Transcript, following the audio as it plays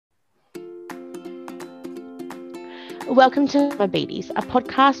Welcome to Diabetes, a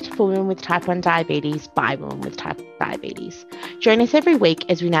podcast for women with type 1 diabetes by women with type 1 diabetes. Join us every week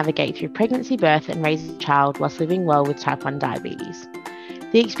as we navigate through pregnancy, birth and raising a child whilst living well with type 1 diabetes.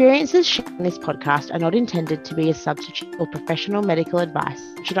 The experiences shared in this podcast are not intended to be a substitute for professional medical advice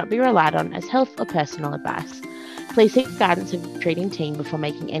and should not be relied on as health or personal advice. Please seek guidance of your treating team before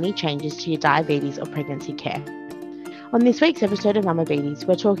making any changes to your diabetes or pregnancy care. On this week's episode of Diabetes,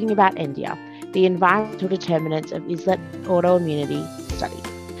 we're talking about ENDIA, the environmental determinants of islet autoimmunity study.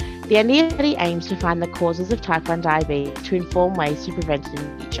 The ENDIA study aims to find the causes of type 1 diabetes to inform ways to prevent it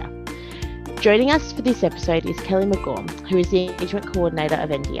in the future. Joining us for this episode is Kelly McGorm, who is the engagement coordinator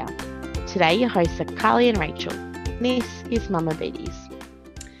of ENDIA. Today, your hosts are Carly and Rachel. This is Diabetes.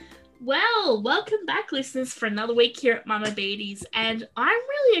 Well, welcome back, listeners, for another week here at Diabetes, and I'm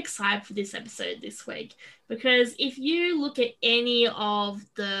really excited for this episode this week because if you look at any of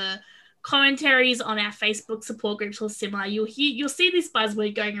the commentaries on our Facebook support groups or similar, you'll see this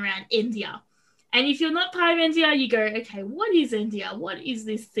buzzword going around ENDIA. And if you're not part of ENDIA, you go, okay, what is ENDIA? What is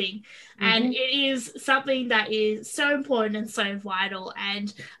this thing? And it is something that is so important and so vital.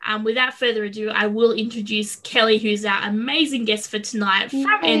 And without further ado, I will introduce Kelly, who's our amazing guest for tonight from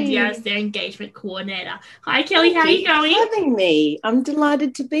ENDIA as their engagement coordinator. Hi, Kelly. How are you going? Thank you for having me. I'm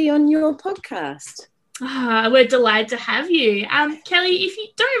delighted to be on your podcast. We're delighted to have you. Kelly, if you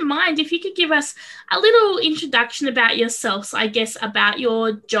don't mind, if you could give us a little introduction about yourself, so I guess about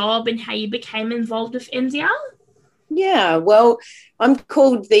your job and how you became involved with ENDIA. Yeah, well, I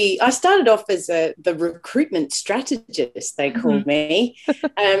started off as the recruitment strategist, they called me.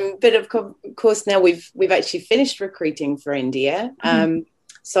 But of course now we've actually finished recruiting for ENDIA.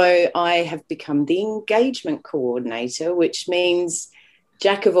 So I have become the engagement coordinator, which means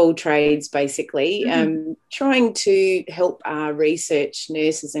jack of all trades, basically, trying to help our research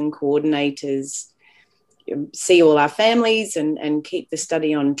nurses and coordinators see all our families and keep the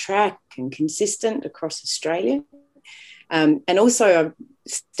study on track and consistent across Australia. And also a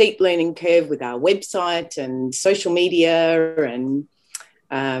steep learning curve with our website and social media and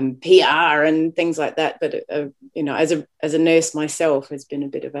PR and things like that. But, as a nurse myself, has been a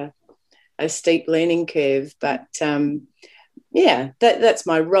bit of a steep learning curve. But, that's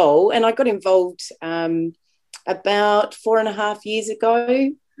my role. And I got involved about 4.5 years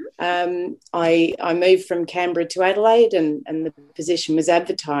ago. I moved from Canberra to Adelaide and the position was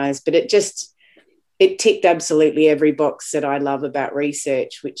advertised, but it ticked absolutely every box that I love about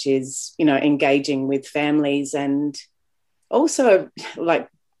research, which is, engaging with families and also like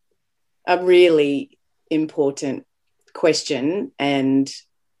a really important question and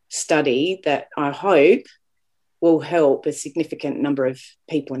study that I hope will help a significant number of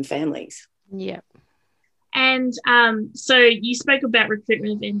people and families. Yeah. And so you spoke about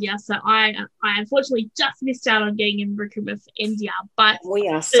recruitment of ENDIA. So I unfortunately just missed out on getting in recruitment for ENDIA, but we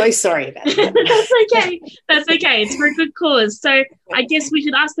are so sorry about that. That's okay. It's for a good cause. So I guess we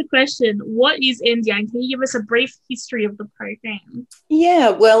should ask the question, what is ENDIA? And can you give us a brief history of the program? Yeah,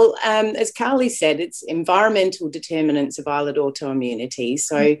 well, as Carly said, it's environmental determinants of islet autoimmunity.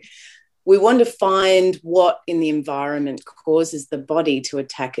 So we want to find what in the environment causes the body to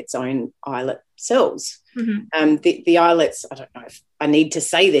attack its own islet cells. The islets, I don't know if I need to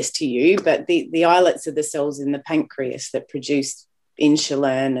say this to you, but the islets are the cells in the pancreas that produce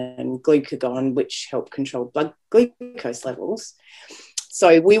insulin and glucagon, which help control blood glucose levels.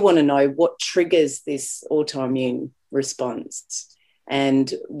 So we want to know what triggers this autoimmune response.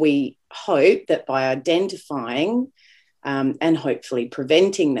 And we hope that by identifying and hopefully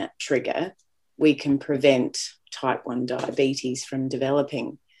preventing that trigger, we can prevent type 1 diabetes from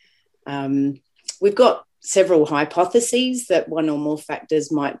developing. We've got several hypotheses that one or more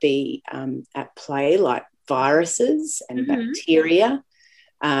factors might be at play, like viruses and bacteria,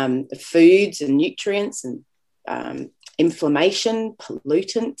 foods and nutrients and inflammation,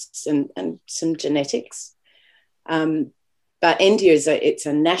 pollutants and some genetics. But ENDIA it's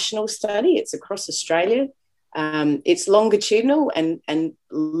a national study. It's across Australia. It's longitudinal and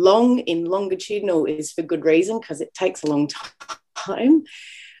long in longitudinal is for good reason because it takes a long time.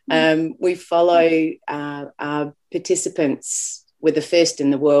 We follow our participants. We're the first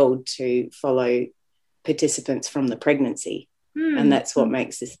in the world to follow participants from the pregnancy, and that's what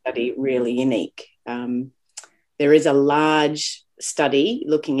makes this study really unique. There is a large study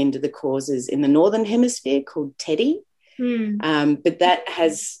looking into the causes in the Northern Hemisphere called TEDDY, but that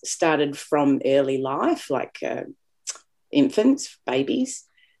has started from early life, like infants, babies,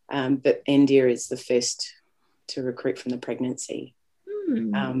 but ENDIA is the first to recruit from the pregnancy.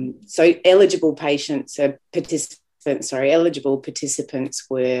 So eligible participants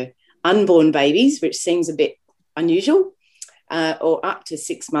were unborn babies, which seems a bit unusual, or up to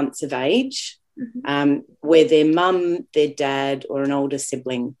 6 months of age, where their mum, their dad, or an older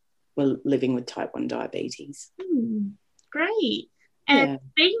sibling were living with type 1 diabetes. Great. And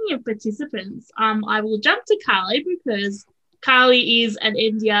speaking of participants, I will jump to Carly because Carly is an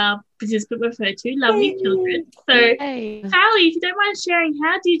India participant with her two lovely children. So, Carly, if you don't mind sharing,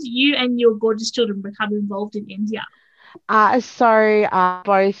 how did you and your gorgeous children become involved in India?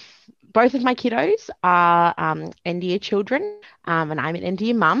 Both of my kiddos are India children, and I'm an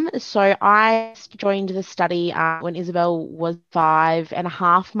India mum. So I joined the study when Isabel was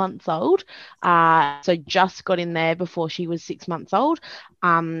 5.5 months old. So just got in there before she was 6 months old.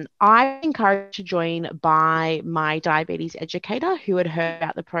 I was encouraged to join by my diabetes educator who had heard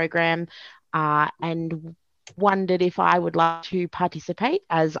about the program and wondered if I would like to participate,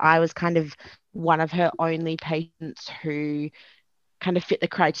 as I was kind of one of her only patients who kind of fit the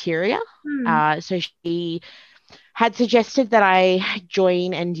criteria. So she had suggested that I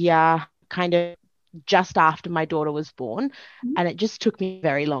join India kind of just after my daughter was born, and it just took me a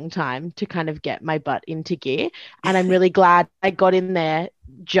very long time to kind of get my butt into gear, and I'm really glad I got in there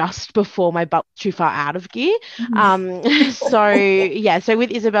just before my butt was too far out of gear. So with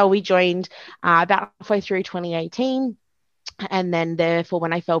Isabel we joined about halfway through 2018. And then therefore,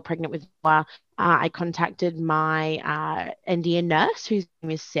 when I fell pregnant with Noah, I contacted my Indian nurse, whose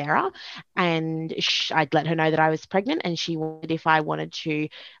name is Sarah, and I'd let her know that I was pregnant, and she wanted if I wanted to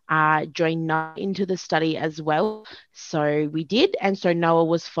join Noah into the study as well. So we did, and so Noah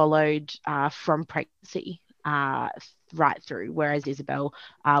was followed from pregnancy right through, whereas Isabel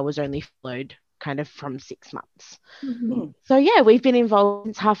was only followed kind of from 6 months. So yeah, we've been involved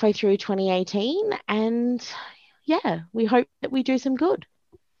since halfway through 2018, and yeah, we hope that we do some good.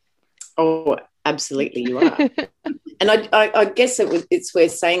 Oh, absolutely, you are. And I guess it's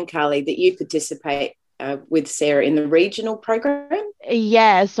worth saying, Carly, that you participate with Sarah in the regional program.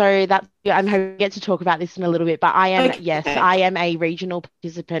 Yeah, so I'm hoping to get to talk about this in a little bit, but I am a regional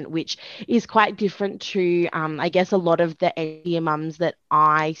participant, which is quite different to I guess a lot of the India mums that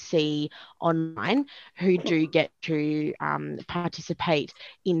I see online who do get to participate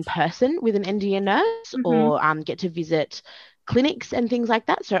in person with an India nurse or get to visit clinics and things like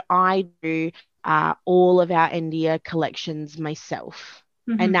that. So I do all of our India collections myself.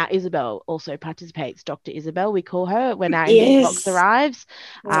 And now Isabel also participates. Dr. Isabel, we call her, when our India box arrives.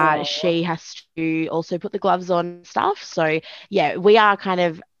 She has to also put the gloves on and stuff. So yeah,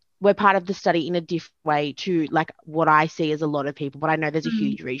 we're part of the study in a different way to like what I see as a lot of people, but I know there's a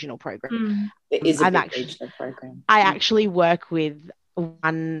huge regional program. It is a big regional program. I actually work with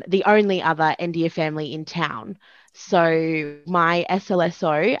the only other India family in town. So my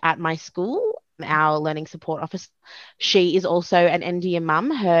SLSO at my school, our learning support officer, she is also an India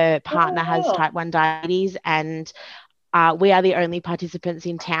mum. Her partner has type 1 diabetes, and we are the only participants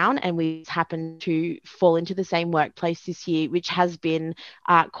in town, and we happen to fall into the same workplace this year, which has been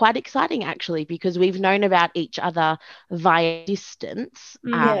quite exciting actually, because we've known about each other via distance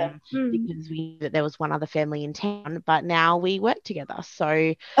because we knew that there was one other family in town, but now we work together.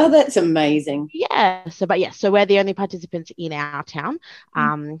 So that's amazing. So we're the only participants in our town.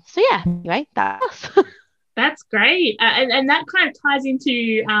 So yeah, anyway, that's us. That's great. And that kind of ties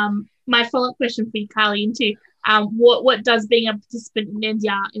into my follow-up question for you, Carly, into what does being a participant in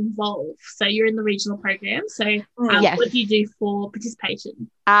India involve? So you're in the regional program. So what do you do for participation?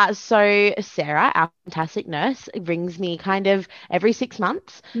 So Sarah, our fantastic nurse, brings me kind of every 6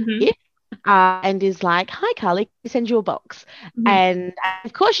 months and is like, "Hi, Carly, can I send you a box?" And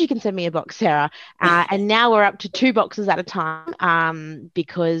of course you can send me a box, Sarah. And now we're up to 2 boxes at a time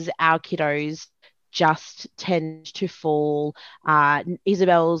because our kiddos just tend to fall.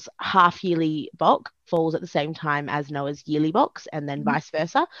 Isabel's half-yearly box falls at the same time as Noah's yearly box, and then vice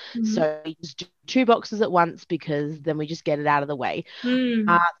versa. So we just do 2 boxes at once because then we just get it out of the way.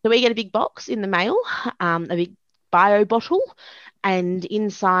 So we get a big box in the mail, a big bio bottle, and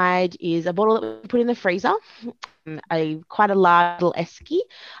inside is a bottle that we put in the freezer, quite a large little esky,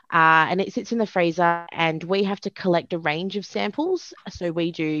 and it sits in the freezer, and we have to collect a range of samples. So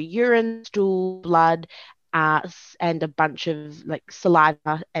we do urine, stool, blood, and a bunch of like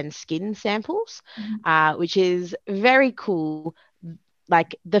saliva and skin samples, which is very cool.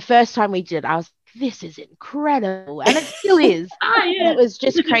 Like the first time we did it, I was like, this is incredible, and it still is. It was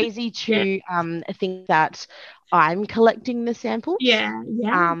just crazy to think that I'm collecting the samples.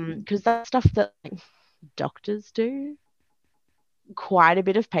 Because that's stuff that doctors do, quite a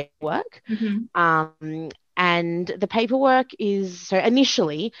bit of paperwork. And the paperwork is, so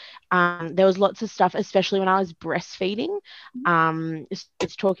initially there was lots of stuff, especially when I was breastfeeding.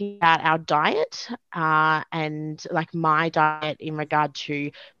 It's talking about our diet and like my diet in regard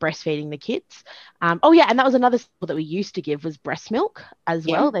to breastfeeding the kids. Oh yeah, and that was another sample that we used to give was breast milk as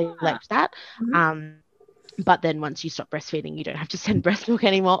well. They collect that. But then once you stop breastfeeding, you don't have to send breast milk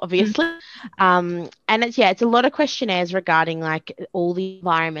anymore, obviously. And it's a lot of questionnaires regarding like all the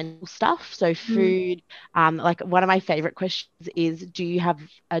environmental stuff. So food, like one of my favorite questions is, do you have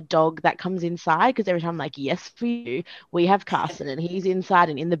a dog that comes inside? Because every time I'm like, yes, we do. We have Carson and he's inside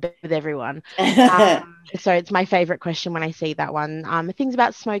and in the bed with everyone. So it's my favorite question when I see that one. Things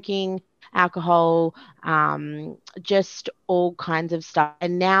about smoking, alcohol, just all kinds of stuff.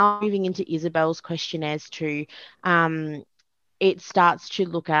 And now moving into Isabel's questionnaires too, it starts to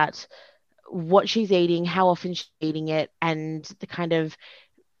look at what she's eating, how often she's eating it, and the kind of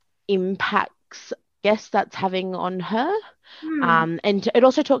impacts, I guess, that's having on her. And it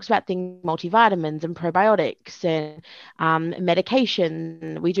also talks about things, multivitamins and probiotics and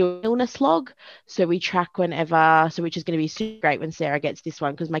medication. We do an illness log, so we track whenever, so which is going to be super great when Sarah gets this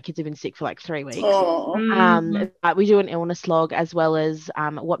one because my kids have been sick for like 3 weeks. But we do an illness log as well as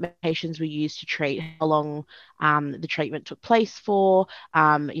what medications we use to treat, how long the treatment took place for.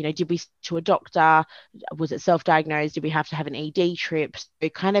 Did we to a doctor? Was it self-diagnosed? Did we have to have an ED trip? So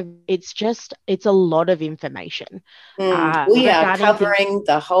kind of, it's a lot of information. We are covering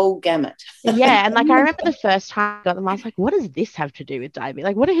the whole gamut. Yeah, and like I remember the first time I got them, I was like, what does this have to do with diabetes?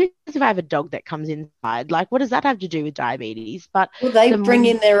 Like, who if I have a dog that comes inside? Like, what does that have to do with diabetes? But they bring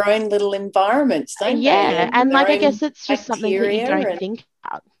in their own little environments, don't they? Yeah, and like I guess it's just something that you don't think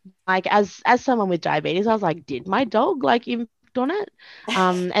about. Like as someone with diabetes, I was like, did my dog like impact on it?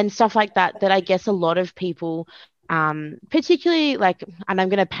 And stuff like that I guess a lot of people, particularly like, and I'm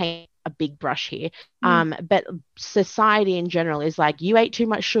going to paint a big brush here, but society in general is like, you ate too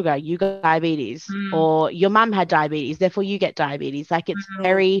much sugar, you got diabetes, or your mum had diabetes, therefore you get diabetes. Like it's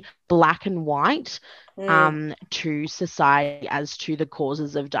very black and white to society as to the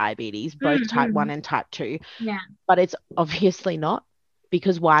causes of diabetes, both type 1 and type 2. Yeah. But it's obviously not,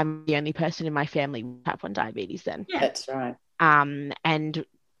 because why am I the only person in my family with type 1 diabetes then? Yeah, that's right. And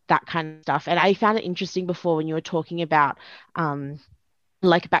that kind of stuff. And I found it interesting before when you were talking about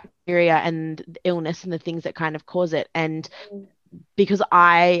like bacteria and illness and the things that kind of cause it. And because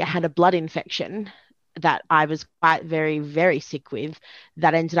I had a blood infection that I was quite very, very sick with,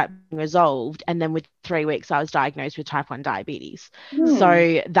 that ended up being resolved. And then with 3 weeks, I was diagnosed with type 1 diabetes.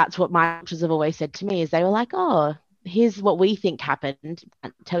 So that's what my doctors have always said to me, is they were like, oh, here's what we think happened. I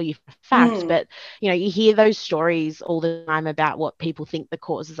can't tell you for facts, but you hear those stories all the time about what people think the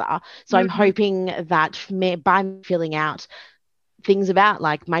causes are. So I'm hoping that by filling out things about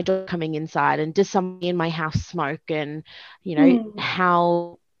like my dog coming inside, and does somebody in my house smoke, and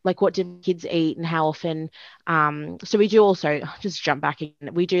how, like, what do kids eat and how often. So we do also, just jump back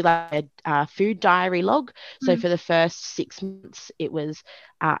again, we do like a food diary log. So for the first 6 months it was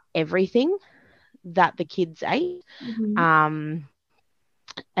everything that the kids ate,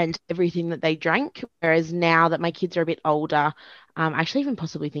 and everything that they drank. Whereas now that my kids are a bit older, I actually even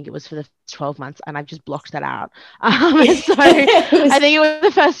possibly think it was for the first 12 months, and I've just blocked that out. So I think it was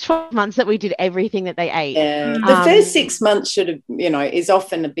the first 12 months that we did everything that they ate. Yeah. The first 6 months should have, is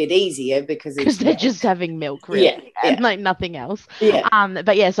often a bit easier because they're just having milk, really, and like nothing else.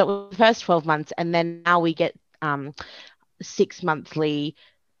 But yeah, so it was the first 12 months, and then now we get 6 monthly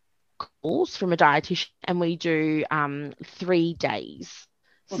calls from a dietitian, and we do 3 days.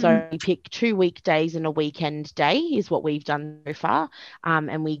 So we pick 2 weekdays and a weekend day is what we've done so far,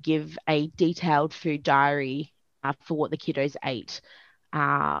 and we give a detailed food diary for what the kiddos ate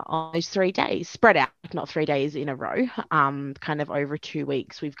on those 3 days, spread out, not 3 days in a row, kind of over 2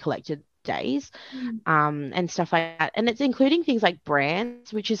 weeks. We've collected days and stuff like that, and it's including things like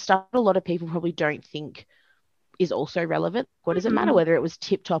brands, which is stuff a lot of people probably don't think is also relevant. What does it matter whether it was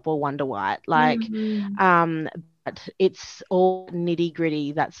Tip Top or Wonder White? Like, but it's all nitty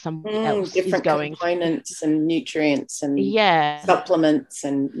gritty that somebody else is going components and nutrients and supplements,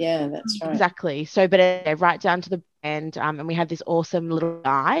 and that's right, exactly. So, but right down to the brand, and we have this awesome little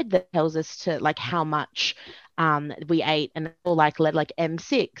guide that tells us to like how much we ate, and all like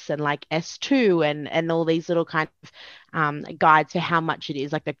M6 and like S2 and all these little kind of guides to how much it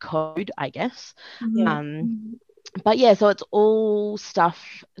is, like the code, I guess. But yeah, so it's all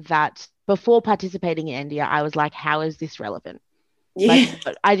stuff that before participating in India, I was like, how is this relevant? Like,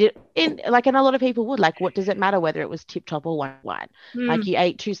 I did, and a lot of people would, like, what does it matter whether it was Tip Top or Wonder White? Like, you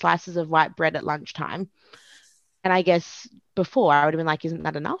ate 2 slices of white bread at lunchtime. And I guess before I would have been like, isn't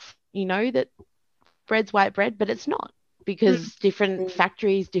that enough? That bread's white bread, but it's not, because different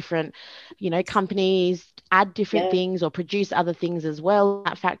factories, different, companies add different things or produce other things as well in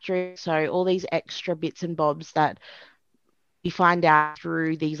that factory. So all these extra bits and bobs that we find out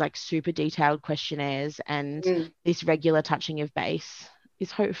through these like super detailed questionnaires and this regular touching of base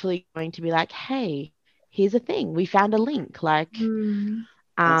is hopefully going to be like, hey, here's a thing. We found a link. Like,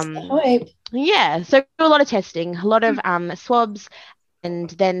 That's the hope. Yeah. So a lot of testing, a lot of swabs, and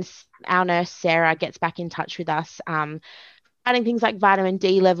then our nurse Sarah gets back in touch with us, adding things like vitamin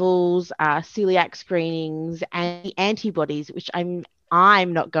D levels, celiac screenings, and the antibodies, which I'm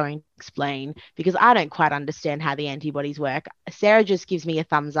not going to explain because I don't quite understand how the antibodies work. Sarah just gives me a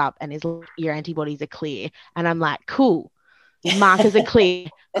thumbs up and is like, your antibodies are clear. And I'm like, cool, markers are clear.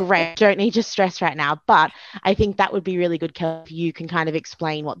 Great. Don't need to stress right now. But I think that would be really good, Kelly, if you can kind of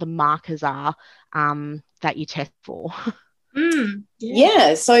explain what the markers are that you test for.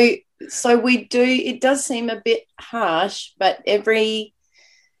 Yeah. So we do, it does seem a bit harsh, but every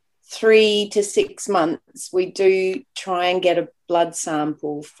 3 to 6 months, we do try and get a blood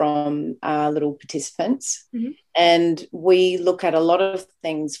sample from our little participants. And we look at a lot of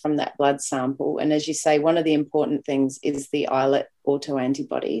things from that blood sample. And as you say, one of the important things is the islet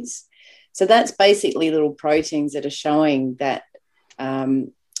autoantibodies. So that's basically little proteins that are showing that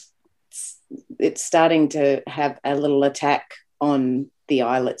it's starting to have a little attack on the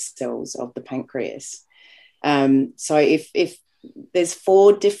islet cells of the pancreas. So if there's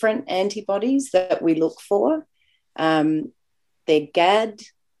 4 different antibodies that we look for. They're GAD,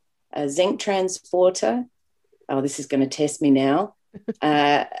 a zinc transporter. Oh, this is going to test me now.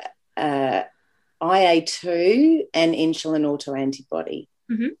 IA2 and insulin autoantibody.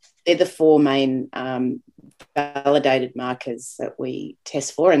 They're the 4 main validated markers that we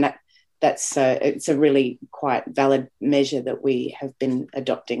test for, and that's it's a really quite valid measure that we have been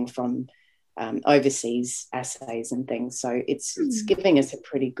adopting from overseas assays and things. So it's giving us a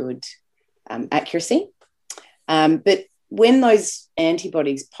pretty good accuracy. But when those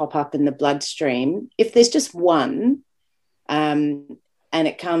antibodies pop up in the bloodstream, if there's just one and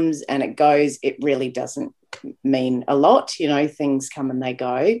it comes and it goes, it really doesn't mean a lot. Things come and they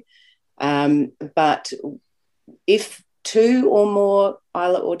go. But if 2 or more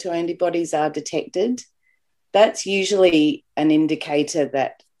islet autoantibodies are detected, that's usually an indicator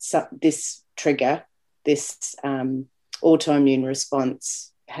that this trigger, this autoimmune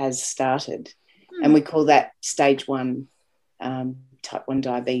response has started. And we call that stage 1 type 1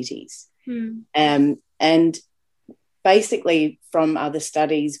 diabetes. And basically from other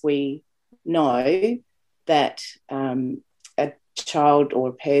studies, we know that a child or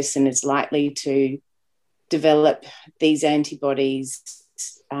a person is likely to develop these antibodies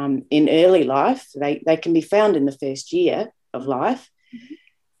in early life. They can be found in the first year of life.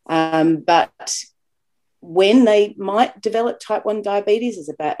 But when they might develop type 1 diabetes is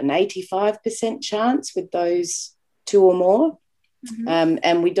about an 85% chance with those 2 or more.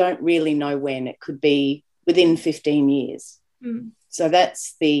 And we don't really know when. It could be within 15 years. So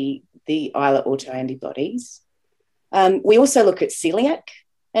that's the islet autoantibodies. We also look at celiac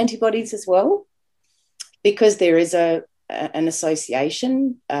antibodies as well, because there is an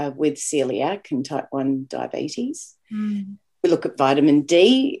association with celiac and type 1 diabetes. We look at vitamin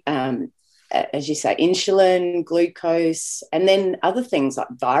D, as you say, insulin, glucose, and then other things like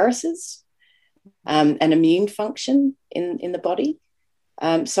viruses and immune function in the body.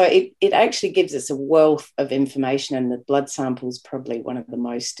 So it actually gives us a wealth of information, and the blood sample is probably one of the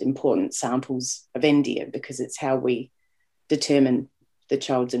most important samples of Endia because it's how we determine the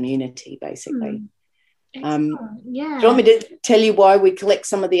child's immunity, basically. Yeah. Do you want me to tell you why we collect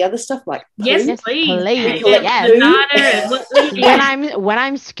some of the other stuff, like poo? Yes, please. We collect Yes. When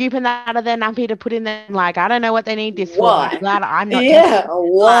I'm scooping that out of their nappy to put in there, I'm like, I don't know what they need this for. I'm glad I'm not. Yeah,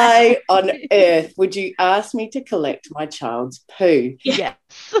 why on earth would you ask me to collect my child's poo? Yes.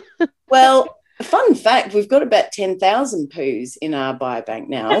 Well, fun fact, we've got about 10,000 poos in our biobank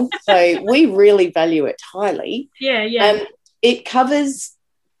now, so we really value it highly. Yeah. It covers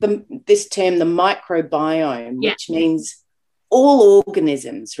this term, the microbiome, which means all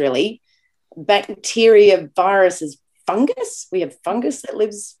organisms, really, bacteria, viruses, fungus. We have fungus that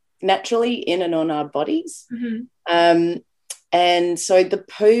lives naturally in and on our bodies. And so the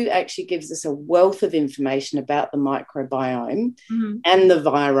poo actually gives us a wealth of information about the microbiome and the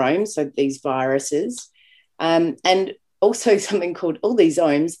virome, so these viruses, and also something called all these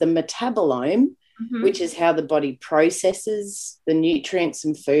omes, the metabolome, which is how the body processes the nutrients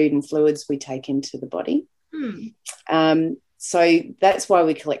and food and fluids we take into the body. So that's why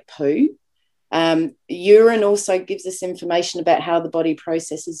we collect poo. Urine also gives us information about how the body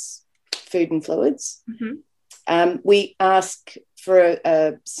processes food and fluids. Mm-hmm. We ask for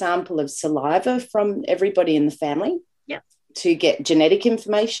a sample of saliva from everybody in the family. Yep. To get genetic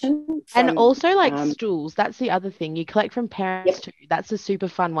information. And also like stools. That's the other thing. You collect from parents too. That's a super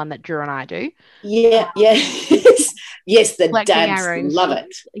fun one that Drew and I do. Yeah. Yes, the Collecting dads our own love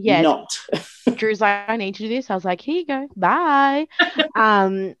stools. it. Yeah. Not. Drew's like, I need to do this. I was like, here you go. Bye.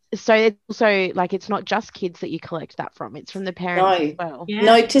 So it's also like, it's not just kids that you collect that from. It's from the parents as well. Yeah.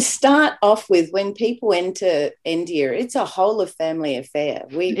 No, to start off with, when people enter India, it's a whole of family affair.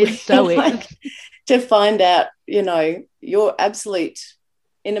 We so like to find out, your absolute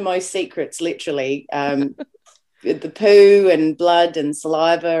innermost secrets, literally, the poo and blood and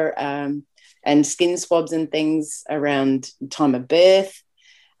saliva and skin swabs and things around time of birth.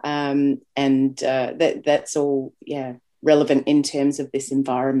 That's all, relevant in terms of this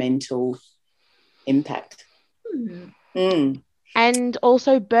environmental impact. And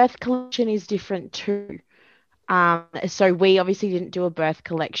also birth collection is different too. So we obviously didn't do a birth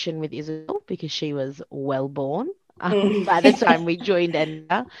collection with Isabel because she was well born by the time we joined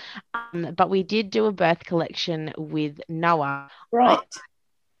Enda. But we did do a birth collection with Noah. Right.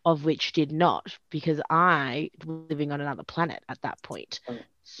 Of which did not, because I was living on another planet at that point.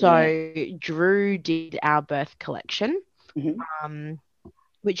 So Drew did our birth collection,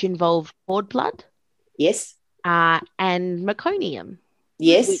 which involved cord blood. Yes. And meconium.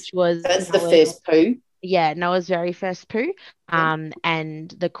 Yes. Which was that's the first poo. Yeah, Noah's very first poo,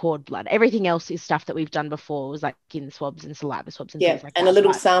 and the cord blood. Everything else is stuff that we've done before. It was like skin swabs and saliva swabs and things like that. And a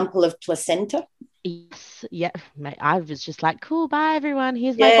little sample of placenta. Yes, yeah. Mate, I was just like, cool, bye everyone.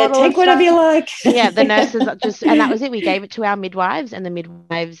 Here's my bottle. Take whatever you like. Yeah, the nurses and that was it. We gave it to our midwives, and the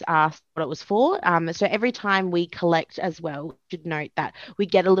midwives asked what it was for. So every time we collect as well, we should note that we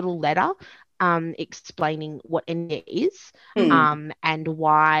get a little letter explaining what India is and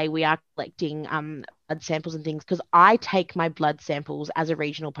why we are collecting blood samples and things, because I take my blood samples as a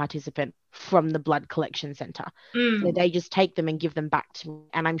regional participant from the blood collection centre. So they just take them and give them back to me.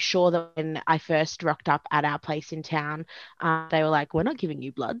 And I'm sure that when I first rocked up at our place in town, they were like, we're not giving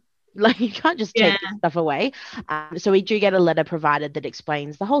you blood. Like, you can't just take this stuff away. So we do get a letter provided that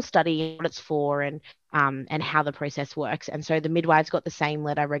explains the whole study, what it's for, and how the process works. And so the midwives got the same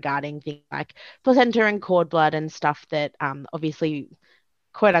letter regarding things like placenta and cord blood and stuff that obviously,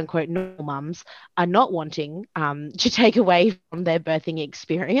 quote unquote, normal mums are not wanting to take away from their birthing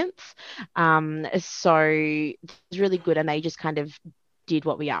experience. So it's really good. And they just kind of did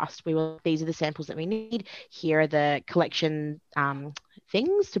what we asked. We were, these are the samples that we need. Here are the collection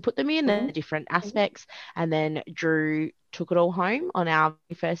things to put them in, the different aspects. And then Drew took it all home on our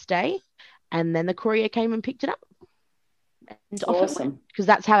first day. And then the courier came and picked it up. And awesome. Because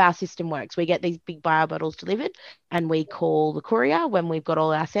that's how our system works. We get these big bio bottles delivered and we call the courier when we've got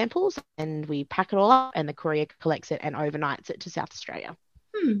all our samples, and we pack it all up and the courier collects it and overnights it to South Australia.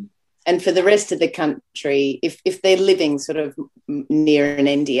 And for the rest of the country, if they're living sort of near an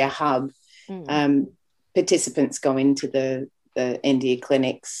India hub, participants go into the India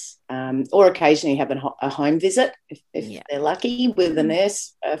clinics or occasionally have a home visit if they're lucky, with a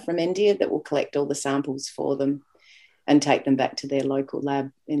nurse from India that will collect all the samples for them and take them back to their local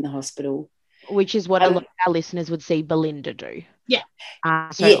lab in the hospital. Which is what a lot of our listeners would see Belinda do. Yeah.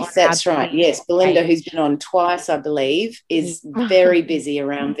 Yes, that's right. Yes, Belinda, who's been on twice, I believe, is very busy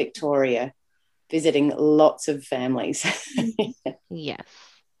around Victoria, visiting lots of families. Yes.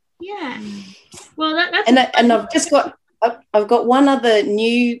 Yeah. Well, that's and I've got one other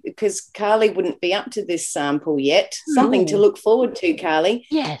new, because Carly wouldn't be up to this sample yet. Something to look forward to, Carly.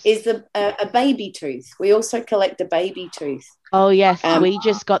 Yes. Is a baby tooth. We also collect a baby tooth. Oh, yes. We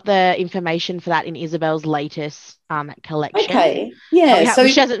just got the information for that in Isabel's latest collection. Okay. Yeah. So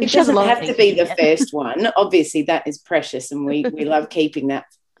it doesn't have to be the first one. Obviously, that is precious, and we love keeping that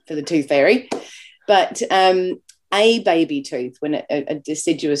for the tooth fairy. But a baby tooth, when a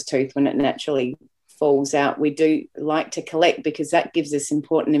deciduous tooth, when it naturally falls out, we do like to collect, because that gives us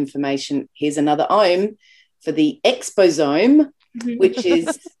important information. Here's another ohm for the exposome, which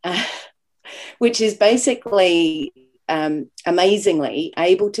is basically amazingly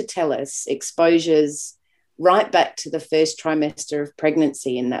able to tell us exposures right back to the first trimester of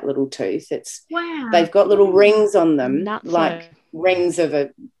pregnancy in that little tooth. They've got little rings on them, rings of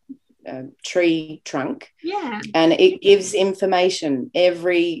a tree trunk. Yeah. And it gives information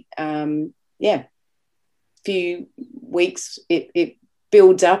every few weeks. It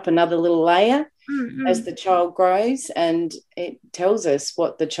builds up another little layer as the child grows, and it tells us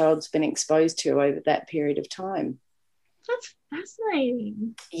what the child's been exposed to over that period of time. That's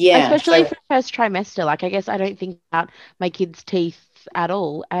fascinating. Yeah. Especially for first trimester. Like, I guess I don't think about my kids' teeth at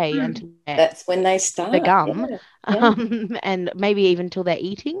all, until that's when they start the gum, yeah. and maybe even till they're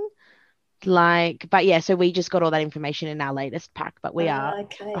eating. But yeah, so we just got all that information in our latest pack, but we are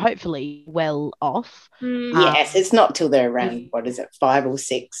hopefully well off. Yes, it's not till they're around, what is it, 5 or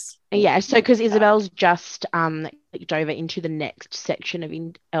 6? Yeah, so because Isabel's just clicked over into the next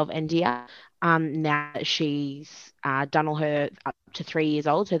section of India. Now that she's done all her up to 3 years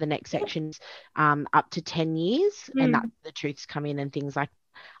old, so the next section's up to 10 years, and that's the truths come in and things like that.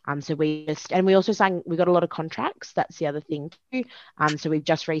 So we also we got a lot of contracts. That's the other thing too. So we've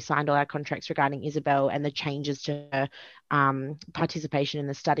just re-signed all our contracts regarding Isabel and the changes to her participation in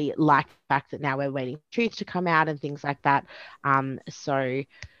the study, like the fact that now we're waiting for truth to come out and things like that. So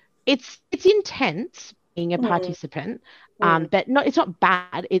it's intense being a participant, but it's not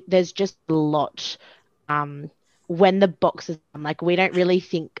bad. There's just a lot when the box is done. Like, we don't really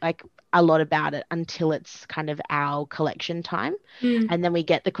think like a lot about it until it's kind of our collection time, and then we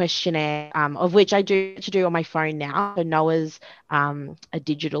get the questionnaire, of which I do on my phone now. So Noah's a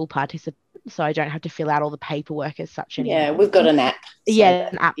digital participant, so I don't have to fill out all the paperwork as such anymore. Yeah, we've got an app. So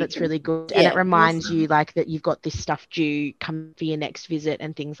an app that's really good, and it reminds you like that you've got this stuff due, come for your next visit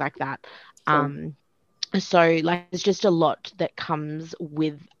and things like that. So like there's just a lot that comes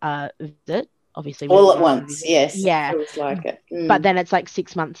with a visit, obviously all at once. Yes, yeah, it feels like it. But then it's like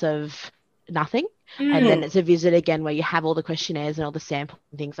 6 months of nothing, and then it's a visit again where you have all the questionnaires and all the samples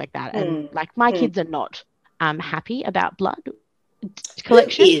and things like that. And like my kids are not happy about blood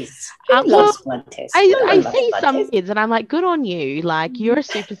collection. Who loves blood tests? I see some kids and I'm like, good on you, like you're a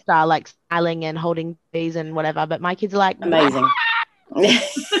superstar, like smiling and holding these and whatever, but my kids are like, amazing. and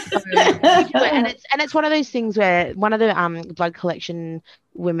it's one of those things where one of the blood collection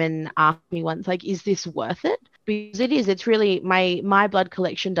women asked me once, like, is this worth it? Because it is. It's really my blood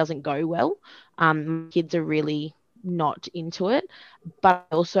collection doesn't go well. Kids are really not into it, but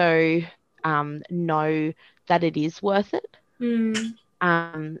I also know that it is worth it.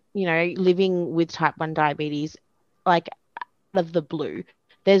 Living with type 1 diabetes, like out of the blue,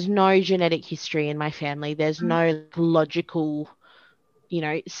 there's no genetic history in my family. There's no logical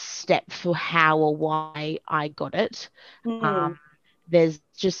step for how or why I got it. There's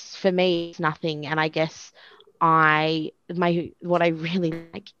just, for me, it's nothing. And I guess what I really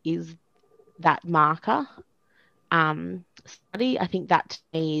like is that marker study. I think that to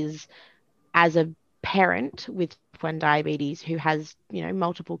me is, as a parent with type 1 diabetes who has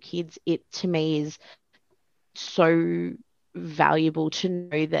multiple kids, it to me is so valuable to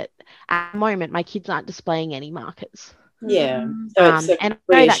know that at the moment my kids aren't displaying any markers. Yeah, so it's and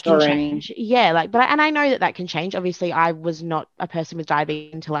I know that can change. Yeah, and I know that can change. Obviously, I was not a person with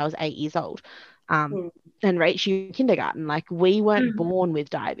diabetes until I was 8 years old, and Rach, you in kindergarten. Like, we weren't born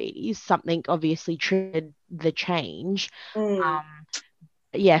with diabetes. Something obviously triggered the change.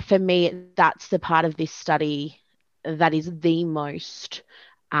 Yeah, for me, that's the part of this study that is the most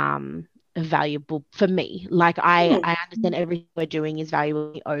valuable for me. Like, I understand everything we're doing is valuable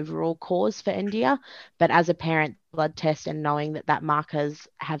in the overall cause for India, but as a parent, blood test and knowing that markers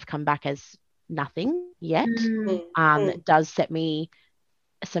have come back as nothing yet does set me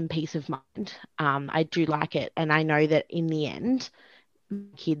some peace of mind. I do like it, and I know that in the end,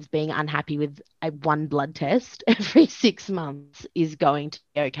 kids being unhappy with one blood test every 6 months is going to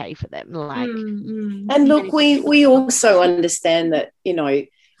be okay for them. Like, and look, we also understand that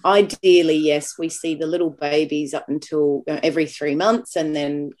ideally, yes, we see the little babies up until every 3 months, and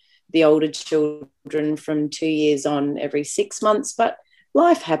then the older children from 2 years on every 6 months. But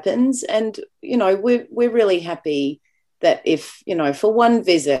life happens, and we're really happy that if for one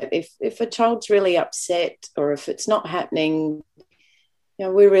visit, if a child's really upset or if it's not happening,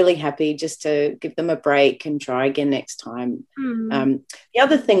 we're really happy just to give them a break and try again next time. The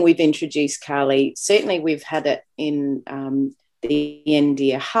other thing we've introduced, Carly, certainly we've had it in the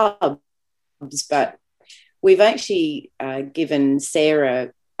India hubs, but we've actually given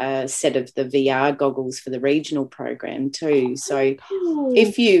Sarah a set of the VR goggles for the regional program too. So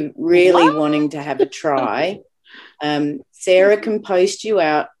if you really wanting to have a try, Sarah can post you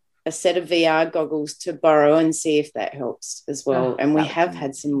out a set of VR goggles to borrow and see if that helps as well. And we have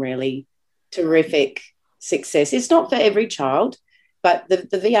had some really terrific success. It's not for every child, but the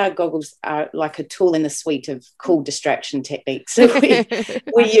VR goggles are like a tool in the suite of cool distraction techniques. So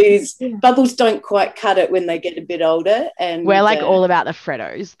we use. Bubbles don't quite cut it when they get a bit older. And we're like all about the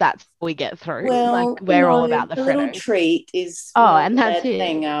Freddos. That's what we get through. Well, like, we're all about the Freddos. little treat is and that's a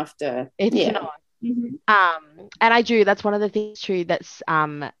thing after. It's not. And I do. That's one of the things too. That's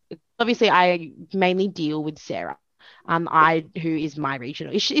obviously I mainly deal with Sarah. Who is my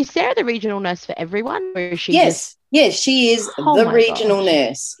regional. Is Sarah the regional nurse for everyone, or is she Yes, yes, she is the regional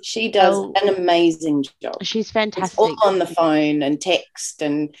nurse. She does an amazing job. She's fantastic. It's all on the phone and text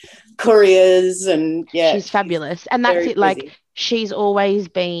and couriers, and she's fabulous. And that's it. Busy. Like, she's always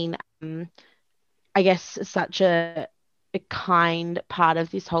been, I guess, such a kind part of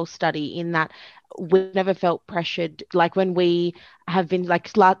this whole study, in that we've never felt pressured. Like, when we have been,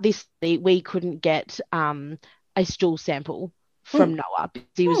 like, this, we couldn't get a stool sample from Noah, because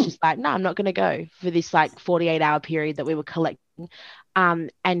he was just like, no, I'm not going to go for this like 48-hour period that we were collecting.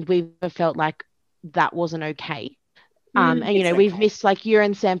 And we've felt like that wasn't okay. And we've missed like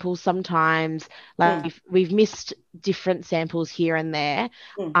urine samples sometimes, like we've missed different samples here and there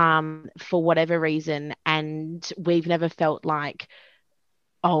for whatever reason, and we've never felt like,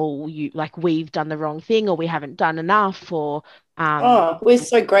 oh, we've done the wrong thing, or we haven't done enough, or we're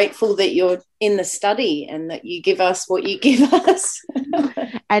so grateful that you're in the study and that you give us what you give us.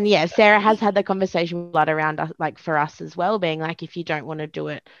 And yeah, Sarah has had the conversation a lot around us, like for us as well, being like, if you don't want to do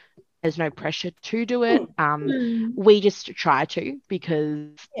it, there's no pressure to do it. We just try to,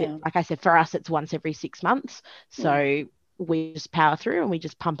 because like I said, for us it's once every 6 months, so we just power through and we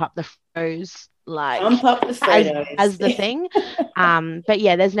just pump up the photos, like as the thing. But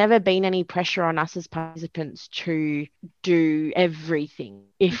yeah, there's never been any pressure on us as participants to do everything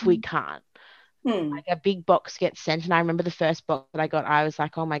if we can't. Like, a big box gets sent, and I remember the first box that I got, I was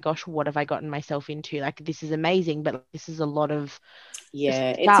like, oh my gosh, what have I gotten myself into? Like, this is amazing, but this is a lot of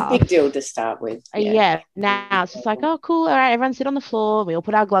it's a big deal to start with. Now it's just like, oh cool, all right, everyone sit on the floor, we all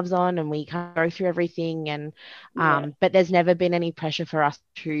put our gloves on and we kind of go through everything, and but there's never been any pressure for us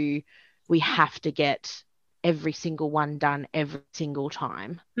to, we have to get every single one done every single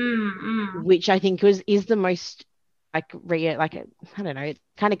time, which I think is the most I don't know, it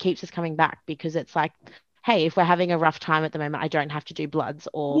kind of keeps us coming back, because it's like, hey, if we're having a rough time at the moment, I don't have to do bloods,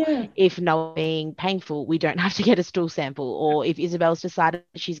 or if Noah being painful, we don't have to get a stool sample, or if Isabel's decided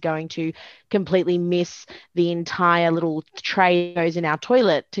she's going to completely miss the entire little tray that goes in our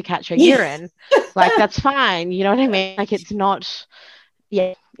toilet to catch her urine, like, that's fine, you know what I mean? Like, it's not,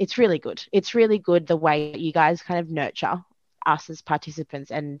 it's really good. It's really good the way that you guys kind of nurture us as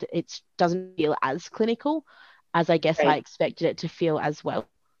participants, and it doesn't feel as clinical as I guess I expected it to feel as well,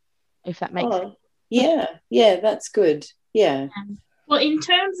 if that makes sense. Yeah, that's good. Yeah. Well, in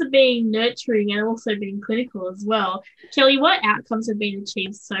terms of being nurturing and also being clinical as well, Kelly, what outcomes have been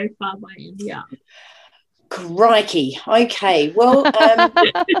achieved so far by NDR? Crikey. Okay. Well,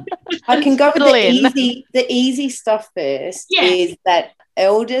 I can go with the easy stuff first. Is that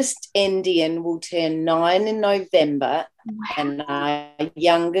eldest Endian will turn 9 in November, and our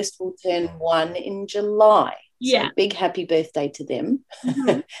youngest will turn 1 in July. So big happy birthday to them.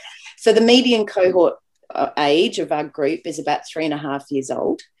 So the median cohort age of our group is about 3.5 years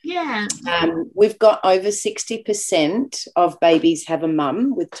old. We've got over 60% of babies have a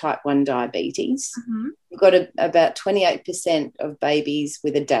mum with type 1 diabetes. We've got about 28% of babies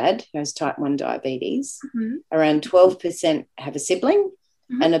with a dad who has type 1 diabetes. Around 12% have a sibling,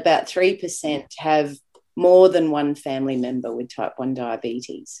 and about 3% have more than one family member with type 1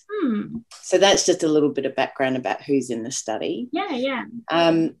 diabetes. So that's just a little bit of background about who's in the study.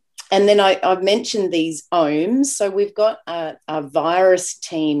 And then I've mentioned these OMs. So we've got a virus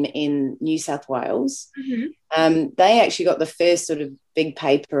team in New South Wales. They actually got the first sort of big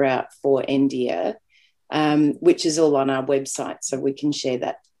paper out for India, which is all on our website, so we can share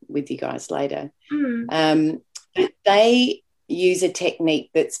that with you guys later. They use a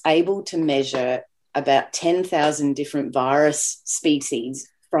technique that's able to measure about 10,000 different virus species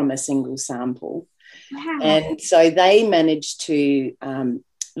from a single sample. And so they managed to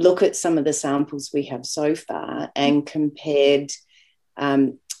look at some of the samples we have so far and compared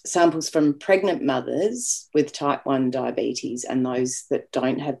samples from pregnant mothers with type 1 diabetes and those that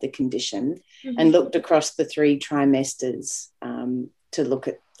don't have the condition, and looked across the 3 trimesters to look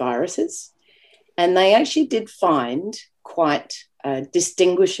at viruses. And they actually did find quite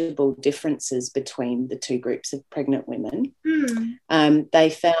distinguishable differences between the 2 groups of pregnant women. They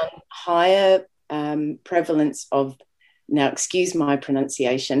found higher prevalence of, now excuse my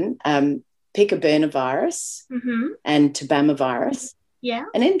pronunciation, picoburnavirus and tobamavirus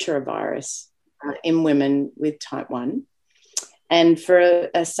and enterovirus in women with type 1. And for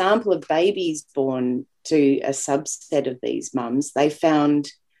a sample of babies born to a subset of these mums, they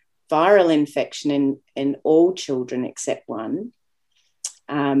found viral infection in all children except one.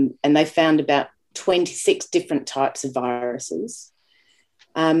 And they found about 26 different types of viruses.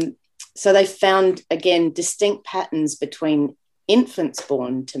 So they found, again, distinct patterns between infants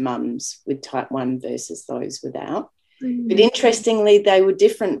born to mums with type 1 versus those without. But interestingly, they were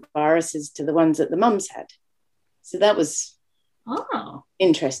different viruses to the ones that the mums had. So that was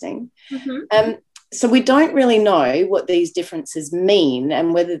interesting. So we don't really know what these differences mean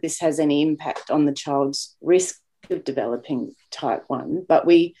and whether this has any impact on the child's risk of developing type 1, but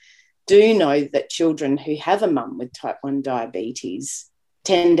we do know that children who have a mum with type 1 diabetes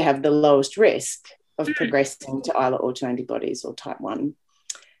tend to have the lowest risk of progressing to islet autoantibodies or type 1.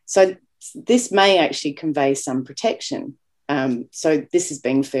 So this may actually convey some protection. So this is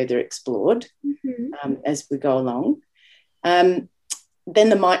being further explored as we go along. Then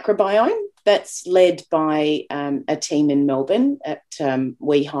the microbiome, that's led by a team in Melbourne at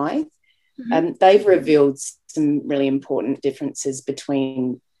WeHi. They've revealed some really important differences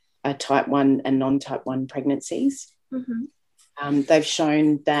between type 1 and non-type 1 pregnancies. They've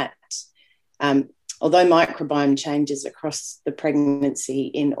shown that although microbiome changes across the pregnancy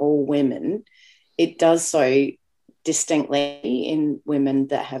in all women, it does so distinctly in women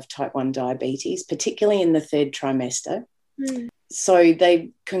that have type 1 diabetes, particularly in the third trimester. So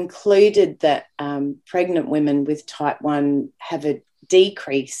they concluded that pregnant women with type 1 have a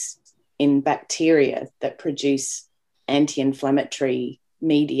decrease in bacteria that produce anti-inflammatory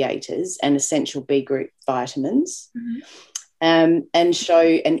mediators and essential B group vitamins, and show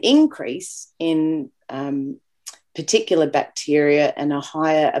an increase in particular bacteria and a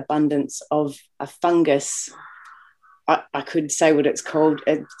higher abundance of a fungus. I could say what it's called,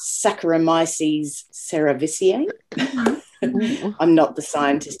 a Saccharomyces cerevisiae. I'm not the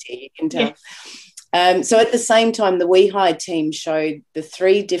scientist here, you can tell. So at the same time, the WeHi team showed the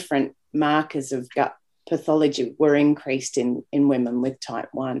 3 different markers of gut pathology were increased in women with type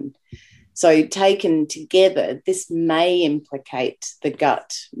 1. So taken together, this may implicate the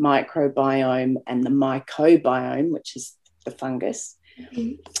gut microbiome and the mycobiome, which is the fungus,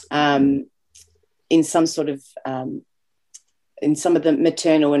 in some sort of in some of the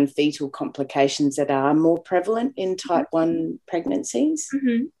maternal and fetal complications that are more prevalent in type 1 pregnancies.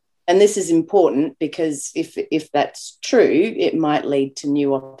 And this is important because if that's true, it might lead to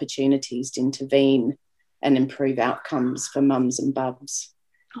new opportunities to intervene and improve outcomes for mums and bubs.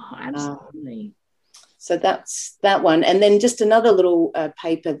 Oh, absolutely. So that's that one. And then just another little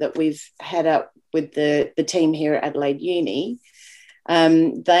paper that we've had up with the team here at Adelaide Uni.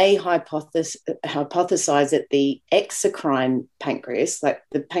 They hypothesize that the exocrine pancreas, like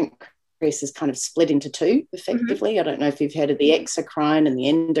the pancreas is kind of split into 2 effectively. I don't know if you've heard of the exocrine and the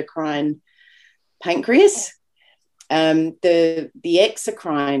endocrine pancreas. The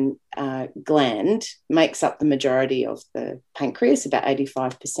exocrine gland makes up the majority of the pancreas, about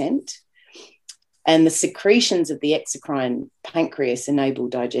 85%. And the secretions of the exocrine pancreas enable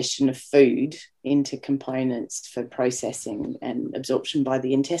digestion of food into components for processing and absorption by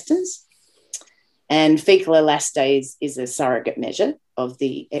the intestines. And fecal elastase is a surrogate measure of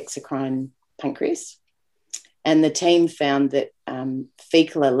the exocrine pancreas. And the team found that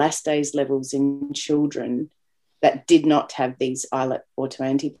fecal elastase levels in children that did not have these islet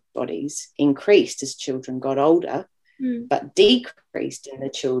autoantibodies increased as children got older, but decreased in the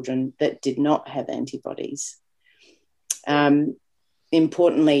children that did not have antibodies.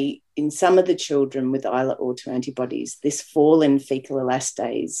 Importantly, in some of the children with islet autoantibodies, this fall in fecal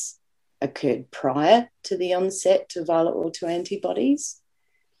elastase occurred prior to the onset of islet autoantibodies,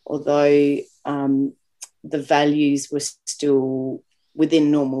 although the values were still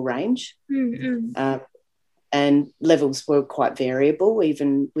within normal range. And levels were quite variable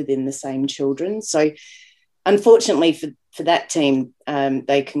even within the same children. So unfortunately for that team,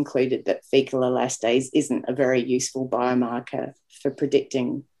 they concluded that fecal elastase isn't a very useful biomarker for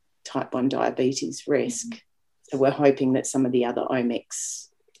predicting type 1 diabetes risk. So we're hoping that some of the other omics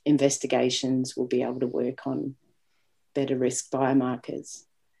investigations will be able to work on better risk biomarkers.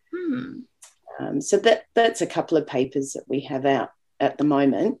 So that's a couple of papers that we have out at the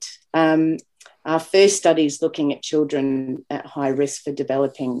moment. Our first study is looking at children at high risk for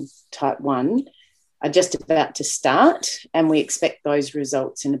developing type 1 are just about to start, and we expect those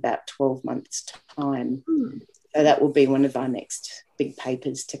results in about 12 months' time. So that will be one of our next big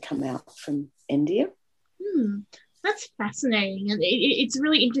papers to come out from India. That's fascinating. And it's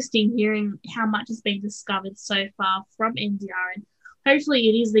really interesting hearing how much has been discovered so far from India. And hopefully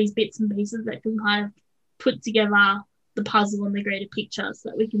it is these bits and pieces that can kind of put together the puzzle and the greater picture so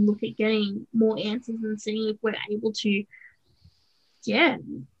that we can look at getting more answers and seeing if we're able to,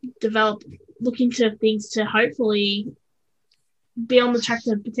 look into things to hopefully be on the track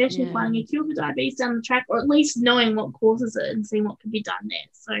to potentially finding a cure for diabetes down the track, or at least knowing what causes it and seeing what can be done there.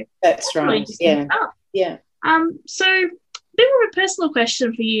 So that's right. So bit more of a personal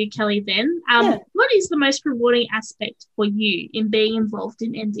question for you, Kelly, then. What is the most rewarding aspect for you in being involved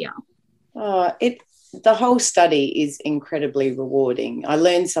in NDR? The whole study is incredibly rewarding. I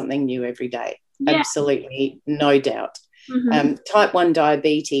learn something new every day. Yeah. Absolutely, no doubt. Mm-hmm. Type 1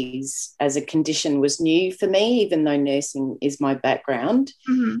 diabetes as a condition was new for me, even though nursing is my background.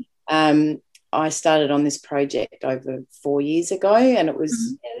 Mm-hmm. I started on this project over 4 years ago, and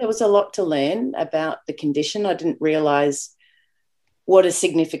there was a lot to learn about the condition. I didn't realise what a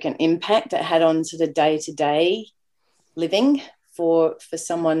significant impact it had on sort of day-to-day living for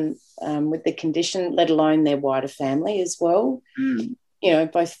someone with the condition, let alone their wider family as well. Mm. You know,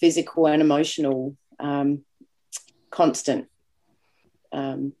 both physical and emotional, constant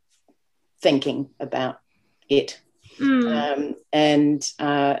thinking about it. Mm.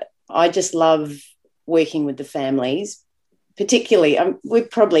 I just love working with the families, particularly. We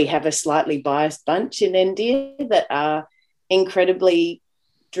probably have a slightly biased bunch in India that are incredibly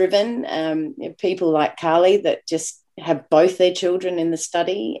driven, people like Carly that just have both their children in the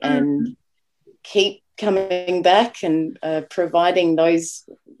study and keep coming back and providing those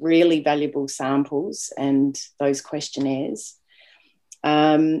really valuable samples and those questionnaires.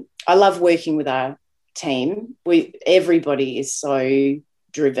 I love working with our team. Everybody is so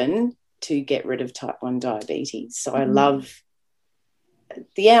driven to get rid of type 1 diabetes. So I love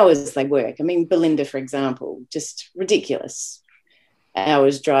the hours they work. I mean, Belinda, for example, just ridiculous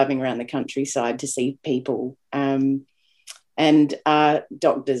hours driving around the countryside to see people, and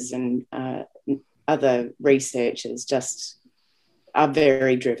doctors and other researchers just are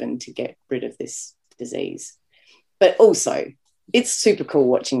very driven to get rid of this disease. But also, it's super cool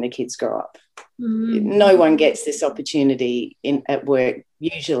watching the kids grow up. No one gets this opportunity at work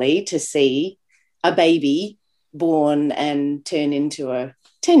usually to see a baby born and turn into a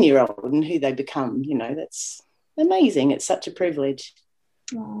 10-year-old and who they become. You know, that's amazing. It's such a privilege.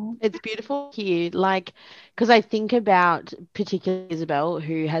 Aww. It's beautiful here, like, because I think about particularly Isabel,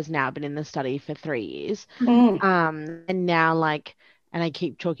 who has now been in the study for 3 years, and now, like, and I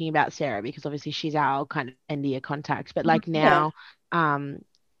keep talking about Sarah because obviously she's our kind of India contact, but like now,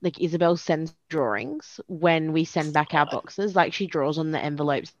 like Isabel sends drawings when we send back our boxes. Like she draws on the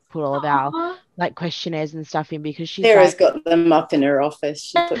envelopes, put all of our like questionnaires and stuff in because she's Sarah's got them up in her office.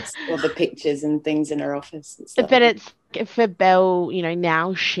 She puts all the pictures and things in her office. But it's for Belle, you know,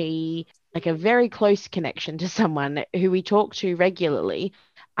 now she like a very close connection to someone who we talk to regularly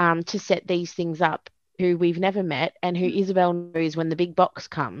to set these things up, who we've never met and who Isabel knows when the big box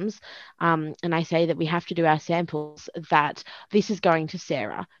comes, and I say that we have to do our samples, that this is going to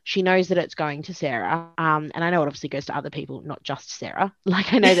Sarah. She knows that it's going to Sarah, and I know it obviously goes to other people, not just Sarah.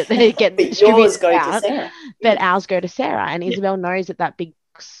 Like I know that they get yours go to Sarah, but ours go to Sarah, and Isabel knows that big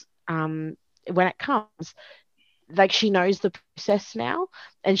box, when it comes, like she knows the process now,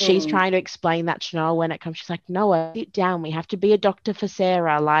 and she's trying to explain that to Noah when it comes. She's like, Noah, sit down, we have to be a doctor for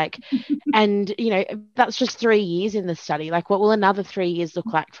Sarah, like and you know, that's just 3 years in the study. Like what will another 3 years look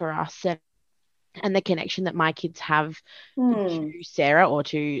like for us, and the connection that my kids have to Sarah, or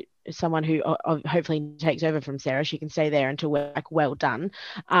to someone who hopefully takes over from Sarah. She can stay there until we're like well done.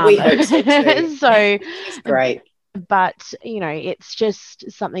 We hope so too. So she's great. But you know, it's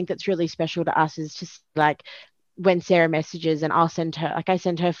just something that's really special to us, is just like when Sarah messages, and I'll send her, like I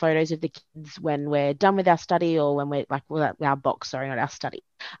send her photos of the kids when we're done with our study, or when we're like our box, sorry, not our study,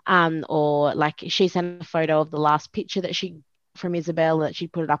 or like she sent a photo of the last picture that she from Isabel, that she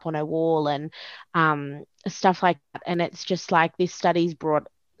put it up on her wall, and stuff like that. And it's just like this study's brought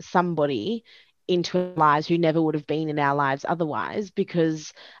somebody into our lives who never would have been in our lives otherwise,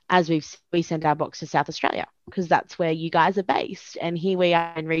 because as we send our box to South Australia because that's where you guys are based, and here we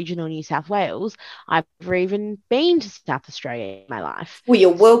are in regional New South Wales. I've never even been to South Australia in my life. Well,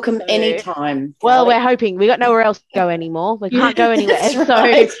 you're welcome anytime. Well, we're hoping. We got nowhere else to go anymore. We can't go anywhere,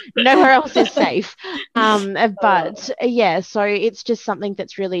 right. So nowhere else is safe. But yeah, so it's just something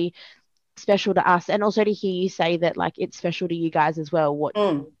that's really special to us, and also to hear you say that like it's special to you guys as well. What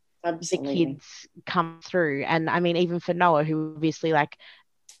absolutely. The kids come through, and I mean even for Noah, who obviously like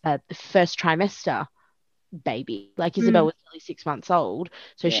the first trimester baby, like Isabel was only 6 months old,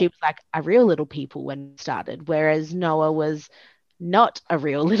 so she was like a real little people when we started, whereas Noah was not a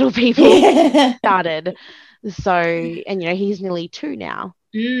real little people started. So, and you know, he's nearly 2 now,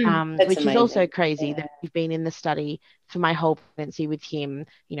 which amazing. Is also crazy that we've been in the study for my whole pregnancy with him,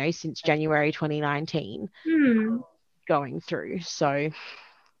 you know, since January 2019 going through. So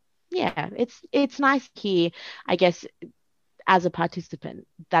yeah, it's nice to hear, I guess, as a participant,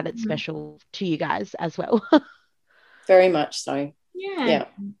 that it's special to you guys as well. Very much so. Yeah.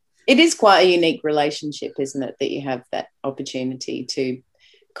 It is quite a unique relationship, isn't it, that you have that opportunity to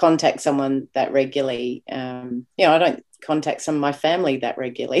contact someone that regularly. I don't contact some of my family that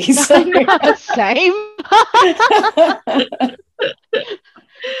regularly. So. Same.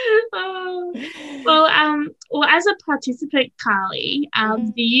 Well, as a participant, Carly,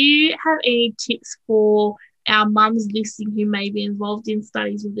 do you have any tips for our mums listening who may be involved in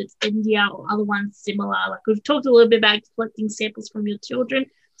studies with India or other ones similar? Like we've talked a little bit about collecting samples from your children.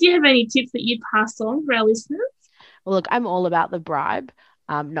 Do you have any tips that you'd pass on for our listeners? Well, look, I'm all about the bribe.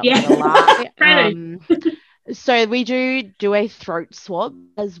 Not gonna lie. So we do a throat swab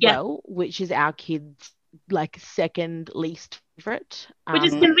as well, which is our kids' like second least favorite. Which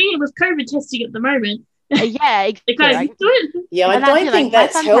is convenient with COVID testing at the moment. Yeah, exactly. Yeah, I don't think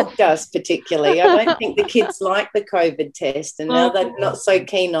that's helped us particularly. I don't think the kids like the COVID test, and now they're not so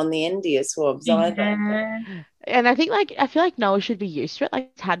keen on the India swabs either. And I feel like Noah should be used to it.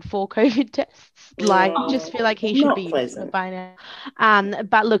 Like he's had 4 COVID tests. Like just feel like he should be used to it by now.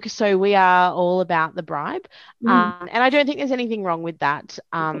 But look, so we are all about the bribe. And I don't think there's anything wrong with that.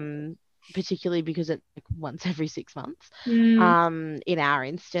 Particularly because it's like once every 6 months. In our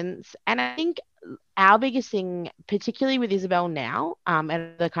instance. And I think our biggest thing, particularly with Isabel now,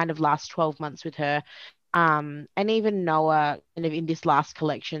 and the kind of last 12 months with her, and even Noah kind of in this last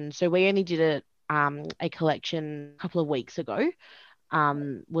collection. So we only did a collection a couple of weeks ago,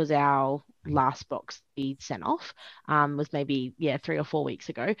 was our last box we sent off, was maybe 3 or 4 weeks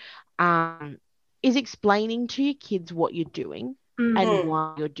ago, is explaining to your kids what you're doing and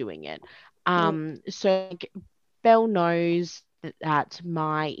why you're doing it. So like, Belle knows that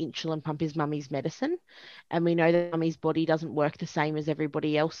my insulin pump is mummy's medicine, and we know that mummy's body doesn't work the same as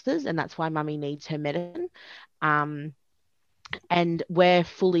everybody else's, and that's why mummy needs her medicine. And we're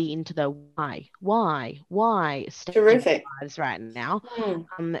fully into the why terrific lives right now.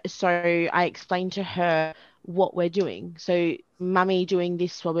 So I explained to her what we're doing. So mummy doing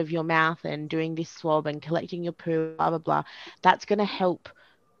this swab of your mouth and doing this swab and collecting your poo, blah blah blah, that's going to help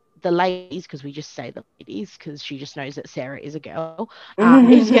the ladies, because we just say the ladies because she just knows that Sarah is a girl,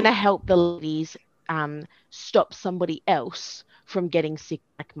 is going to help the ladies stop somebody else from getting sick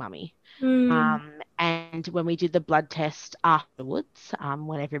like mummy. And when we did the blood test afterwards,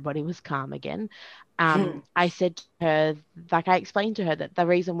 when everybody was calm again, I said to her, like I explained to her that the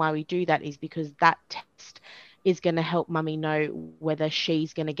reason why we do that is because that test is going to help mummy know whether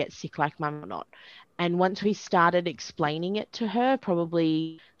she's going to get sick like mum or not. And once we started explaining it to her,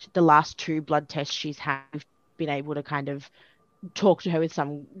 probably the last 2 blood tests she's had, we've been able to kind of talk to her with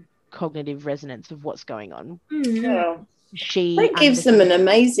some cognitive resonance of what's going on. That gives them an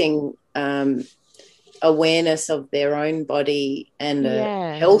amazing awareness of their own body and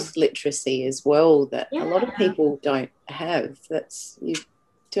a health literacy as well that a lot of people don't have. You're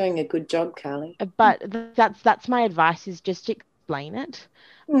doing a good job, Carly. But that's my advice, is just explain it.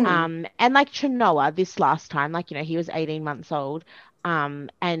 And like to Noah this last time, like, he was 18 months old,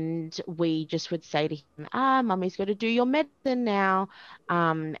 and we just would say to him, mummy's got to do your medicine now,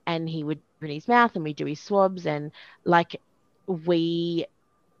 and he would open his mouth and we do his swabs, and like we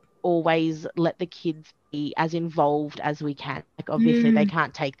always let the kids be as involved as we can. Like obviously they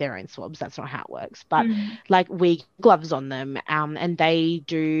can't take their own swabs, that's not how it works, but like we gloves on them, and they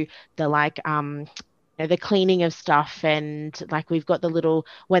do the like the cleaning of stuff, and like we've got the little,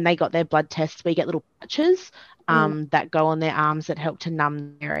 when they got their blood tests, we get little patches that go on their arms that help to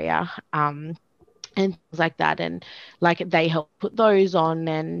numb the area, and things like that, and like they help put those on,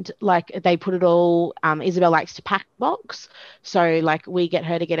 and like they put it all, Isabel likes to pack box, so like we get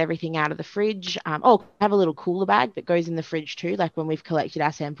her to get everything out of the fridge. Have a little cooler bag that goes in the fridge too, like when we've collected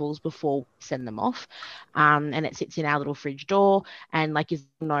our samples before we send them off, and it sits in our little fridge door, and like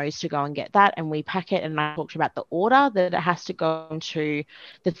Isabel knows to go and get that, and we pack it. And I talked about the order that it has to go into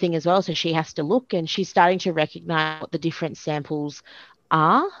the thing as well, so she has to look, and she's starting to recognize what the different samples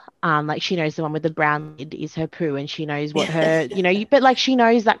are. Like she knows the one with the brown lid is her poo, and she knows what her but like she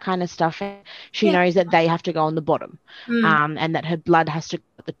knows that kind of stuff. She knows that they have to go on the bottom, and that her blood has to go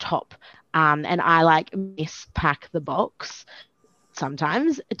at the top, and I like mispack the box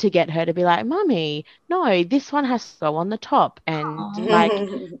sometimes to get her to be like, mummy, no, this one has to go on the top, and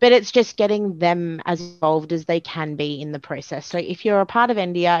but it's just getting them as involved as they can be in the process. So if you're a part of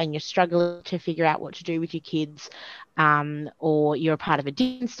India and you're struggling to figure out what to do with your kids, or you're a part of a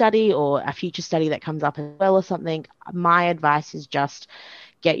different study or a future study that comes up as well or something, my advice is just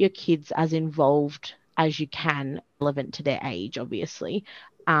get your kids as involved as you can, relevant to their age, obviously,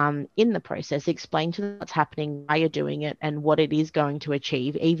 in the process. Explain to them what's happening, why you're doing it, and what it is going to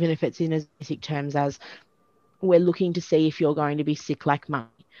achieve, even if it's in as basic terms as we're looking to see if you're going to be sick like mummy.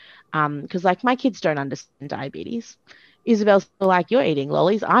 Because like my kids don't understand diabetes. Isabel's like, you're eating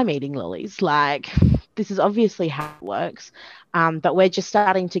lollies, I'm eating lollies. Like, this is obviously how it works. But we're just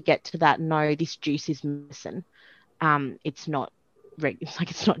starting to get to that, no, this juice is medicine. It's not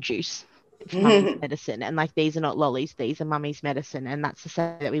it's not juice. It's mummy's medicine. And like, these are not lollies, these are mummy's medicine. And that's the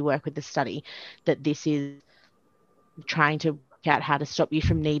same that we work with the study, that this is trying to work out how to stop you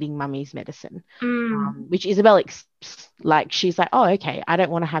from needing mummy's medicine. Which Isabel, like, she's like, oh, okay, I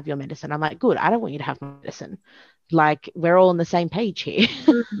don't want to have your medicine. I'm like, good, I don't want you to have my medicine. Like, we're all on the same page here.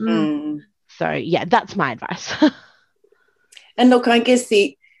 So yeah, that's my advice. And look, I guess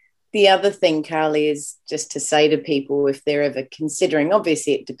the other thing, Carly, is just to say to people, if they're ever considering,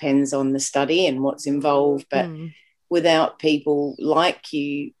 obviously it depends on the study and what's involved, but without people like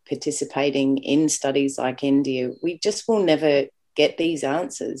you participating in studies like India, we just will never get these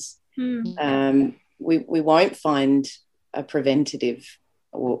answers. We won't find a preventative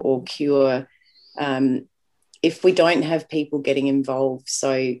or cure if we don't have people getting involved.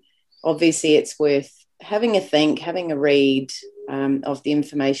 So obviously it's worth having a think, having a read of the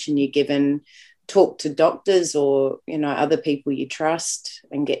information you're given, talk to doctors or, you know, other people you trust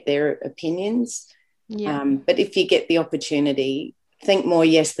and get their opinions. Yeah. But if you get the opportunity, think more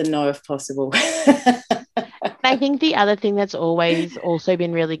yes than no if possible. I think the other thing that's always also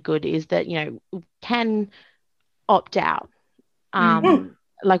been really good is that, you know, can opt out.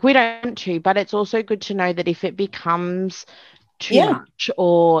 Like, we don't want to, but it's also good to know that if it becomes too much,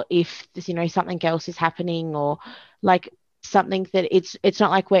 or if, you know, something else is happening, or like something that it's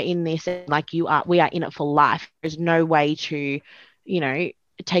not like we're in this, like we are in it for life. There's no way to, you know,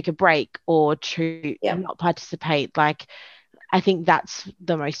 take a break or to not participate. Like, I think that's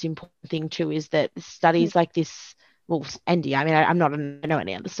the most important thing too, is that studies like this, well, India, I mean, I don't know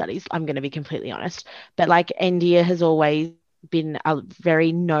any other studies, I'm going to be completely honest, but like India has always been a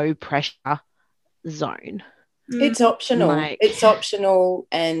very no pressure zone. It's optional. It's optional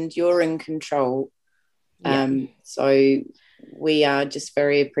and you're in control. So we are just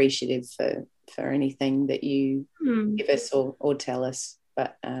very appreciative for anything that you give us or tell us.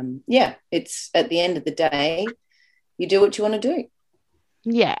 But it's at the end of the day, you do what you want to do.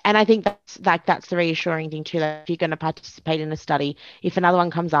 Yeah, and I think that's the reassuring thing too. That if you're going to participate in a study, if another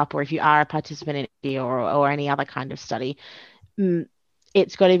one comes up, or if you are a participant in it, or any other kind of study,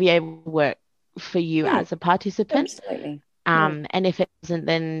 it's got to be able to work for you as a participant. Absolutely. And if it doesn't,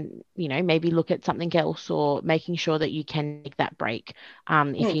 then, you know, maybe look at something else, or making sure that you can take that break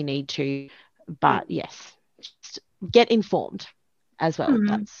if you need to. But yes, just get informed as well.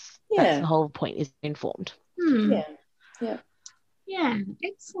 That's the whole point, is informed. Yeah,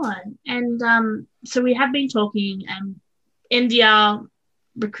 excellent. And so we have been talking, India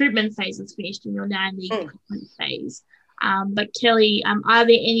recruitment phase is finished and you're now in the recruitment phase. But Kelly, are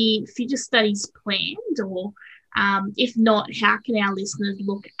there any future studies planned, or if not, how can our listeners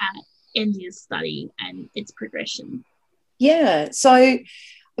look at India's study and its progression? Yeah, so I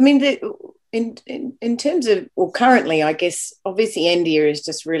mean, in terms of, well, currently, I guess obviously India is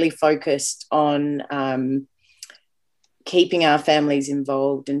just really focused on keeping our families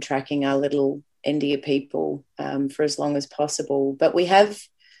involved and tracking our little India people for as long as possible. But we have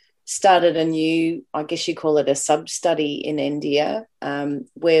started a new, I guess you call it a sub-study in India,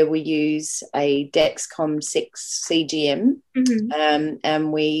 where we use a Dexcom 6 CGM,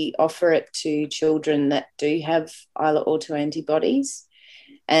 and we offer it to children that do have islet autoantibodies,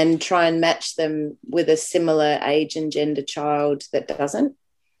 and try and match them with a similar age and gender child that doesn't.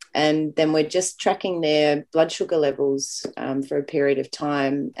 And then we're just tracking their blood sugar levels for a period of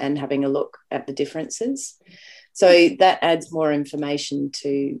time and having a look at the differences. So that adds more information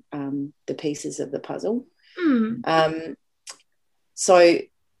to the pieces of the puzzle. So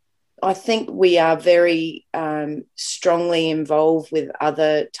I think we are very strongly involved with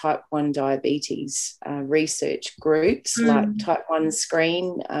other type 1 diabetes research groups, like Type 1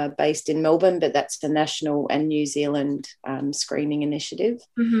 Screen based in Melbourne, but that's the national and New Zealand screening initiative.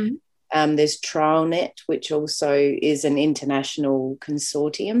 There's TrialNet, which also is an international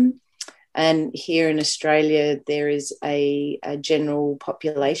consortium. And here in Australia, there is a general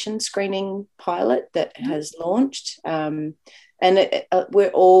population screening pilot that has launched. And we're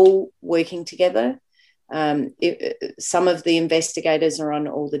all working together. Some of the investigators are on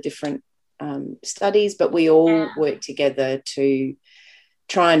all the different studies, but we all work together to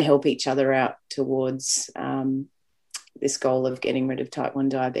try and help each other out towards this goal of getting rid of type 1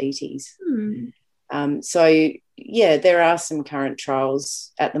 diabetes. So, yeah, there are some current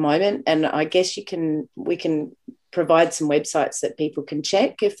trials at the moment, and I guess we can provide some websites that people can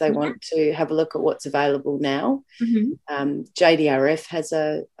check if they want to have a look at what's available now. JDRF has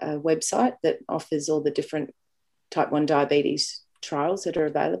a website that offers all the different type 1 diabetes trials that are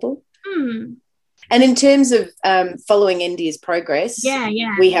available. And in terms of following India's progress,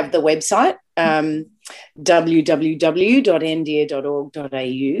 we have the website,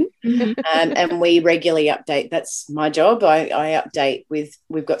 www.india.org.au, and we regularly update. That's my job. I update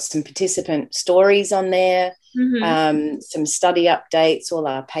we've got some participant stories on there, some study updates, all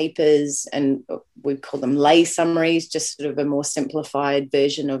our papers, and we call them lay summaries, just sort of a more simplified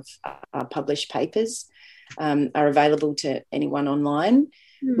version of our published papers, are available to anyone online.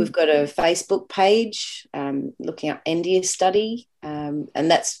 We've got a Facebook page looking up India study, and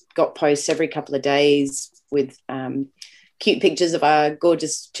that's got posts every couple of days with cute pictures of our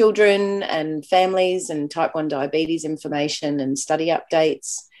gorgeous children and families and type 1 diabetes information and study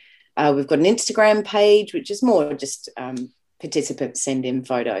updates. We've got an Instagram page, which is more just participants send in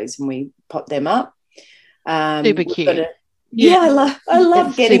photos and we pop them up. Super cute. I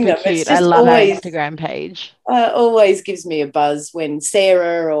love getting them. Cute. I love our Instagram page. Always gives me a buzz when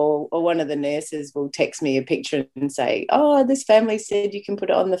Sarah or one of the nurses will text me a picture and say, "Oh, this family said you can put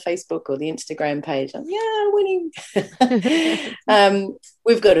it on the Facebook or the Instagram page." I'm, winning.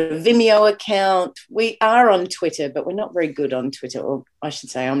 We've got a Vimeo account. We are on Twitter, but we're not very good on Twitter, or I should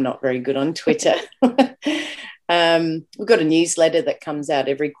say I'm not very good on Twitter. We've got a newsletter that comes out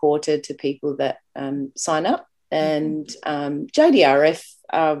every quarter to people that sign up. And JDRF,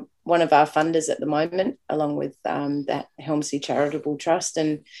 one of our funders at the moment, along with that Helmsley Charitable Trust,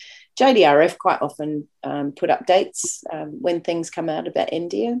 and JDRF quite often put updates when things come out about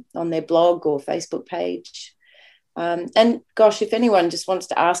India on their blog or Facebook page. And gosh, if anyone just wants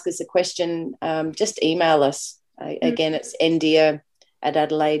to ask us a question, just email us. Again, it's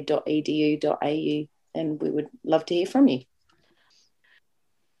india@adelaide.edu.au, and we would love to hear from you.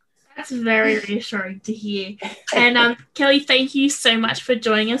 That's very reassuring to hear. And Kelly, thank you so much for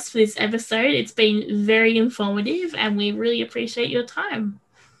joining us for this episode. It's been very informative and we really appreciate your time.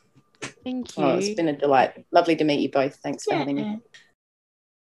 Thank you. Oh, it's been a delight. Lovely to meet you both. Thanks for having me.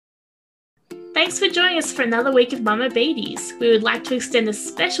 Thanks for joining us for another week of Mama Beaties. We would like to extend a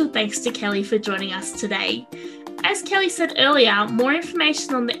special thanks to Kelly for joining us today. As Kelly said earlier, more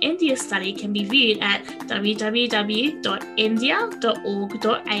information on the India study can be viewed at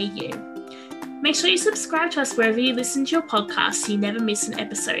www.india.org.au. Make sure you subscribe to us wherever you listen to your podcast so you never miss an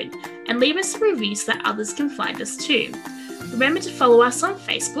episode, and leave us a review so that others can find us too. Remember to follow us on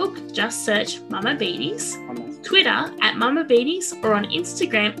Facebook, just search Mama Beaties, Twitter @MamaBeaties, or on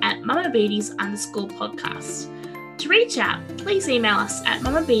Instagram @MamaBeaties_podcast. To reach out, please email us at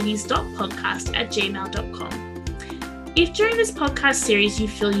mamabeaties.podcast@gmail.com. If during this podcast series you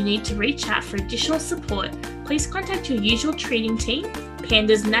feel you need to reach out for additional support, please contact your usual treating team,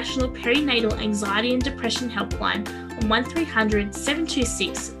 Panda's National Perinatal Anxiety and Depression Helpline on 1300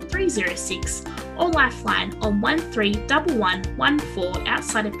 726 306 or Lifeline on 131114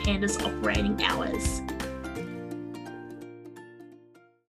 outside of Panda's operating hours.